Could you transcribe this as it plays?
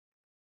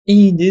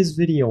In this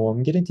video,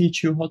 I'm going to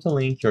teach you how to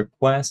link your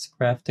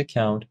Questcraft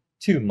account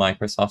to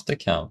Microsoft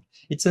account.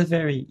 It's a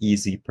very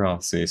easy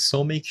process,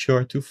 so make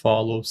sure to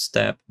follow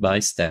step by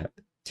step.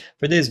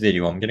 For this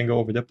video, I'm going to go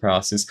over the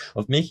process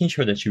of making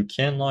sure that you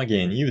can log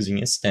in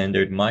using a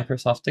standard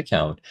Microsoft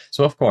account.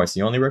 So of course,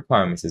 the only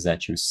requirement is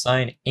that you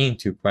sign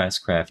into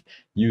Questcraft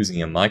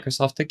using a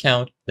Microsoft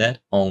account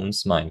that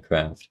owns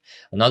Minecraft.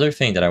 Another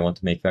thing that I want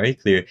to make very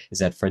clear is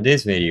that for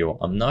this video,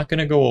 I'm not going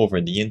to go over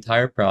the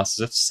entire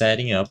process of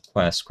setting up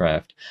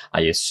Questcraft.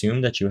 I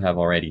assume that you have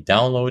already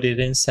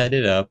downloaded and set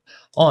it up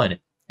on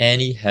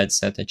any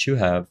headset that you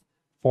have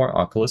for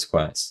Oculus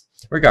Quest.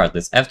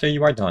 Regardless, after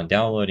you are done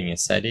downloading and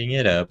setting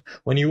it up,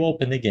 when you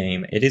open the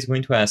game, it is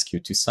going to ask you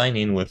to sign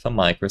in with a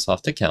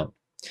Microsoft account.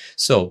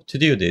 So, to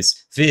do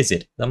this,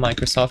 visit the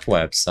Microsoft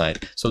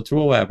website. So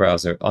through a web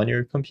browser on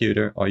your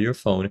computer or your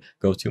phone,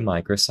 go to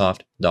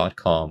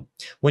Microsoft.com.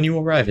 When you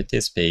arrive at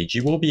this page,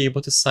 you will be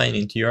able to sign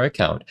into your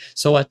account.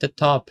 So at the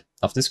top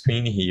of the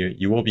screen here,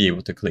 you will be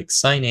able to click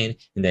sign in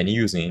and then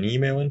using an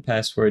email and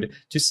password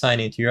to sign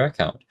into your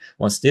account.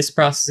 Once this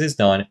process is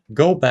done,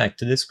 go back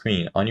to the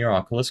screen on your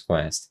Oculus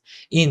Quest.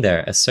 In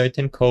there, a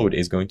certain code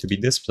is going to be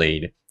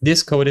displayed.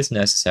 This code is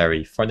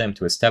necessary for them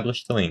to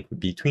establish the link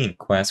between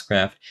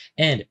Questcraft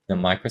and the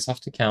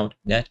Microsoft account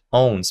that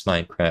owns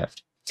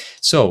Minecraft.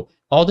 So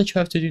all that you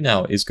have to do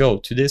now is go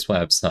to this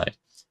website.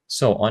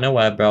 So on a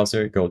web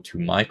browser, go to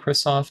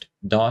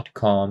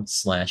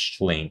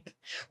microsoft.com/link.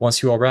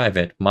 Once you arrive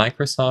at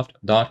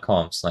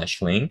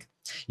microsoft.com/link,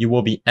 you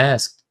will be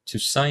asked to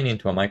sign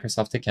into a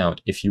Microsoft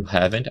account if you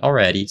haven't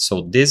already.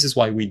 So this is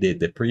why we did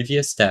the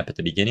previous step at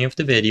the beginning of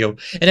the video,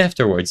 and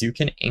afterwards you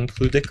can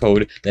include the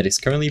code that is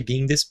currently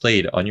being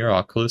displayed on your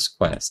Oculus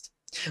Quest.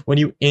 When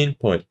you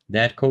input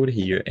that code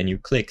here and you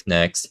click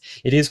next,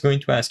 it is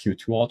going to ask you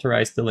to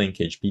authorize the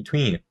linkage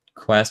between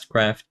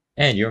Questcraft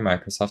and your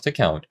Microsoft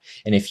account.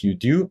 And if you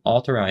do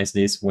authorize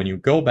this, when you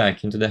go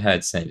back into the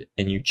headset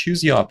and you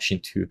choose the option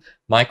to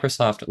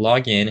Microsoft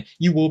login,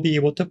 you will be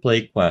able to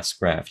play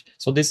Questcraft.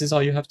 So this is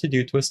all you have to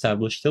do to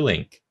establish the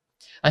link.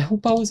 I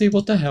hope I was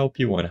able to help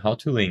you on how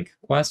to link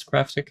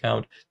Questcraft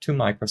account to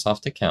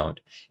Microsoft account.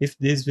 If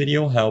this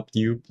video helped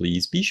you,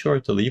 please be sure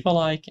to leave a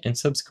like and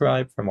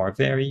subscribe for more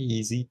very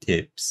easy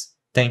tips.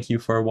 Thank you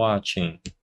for watching.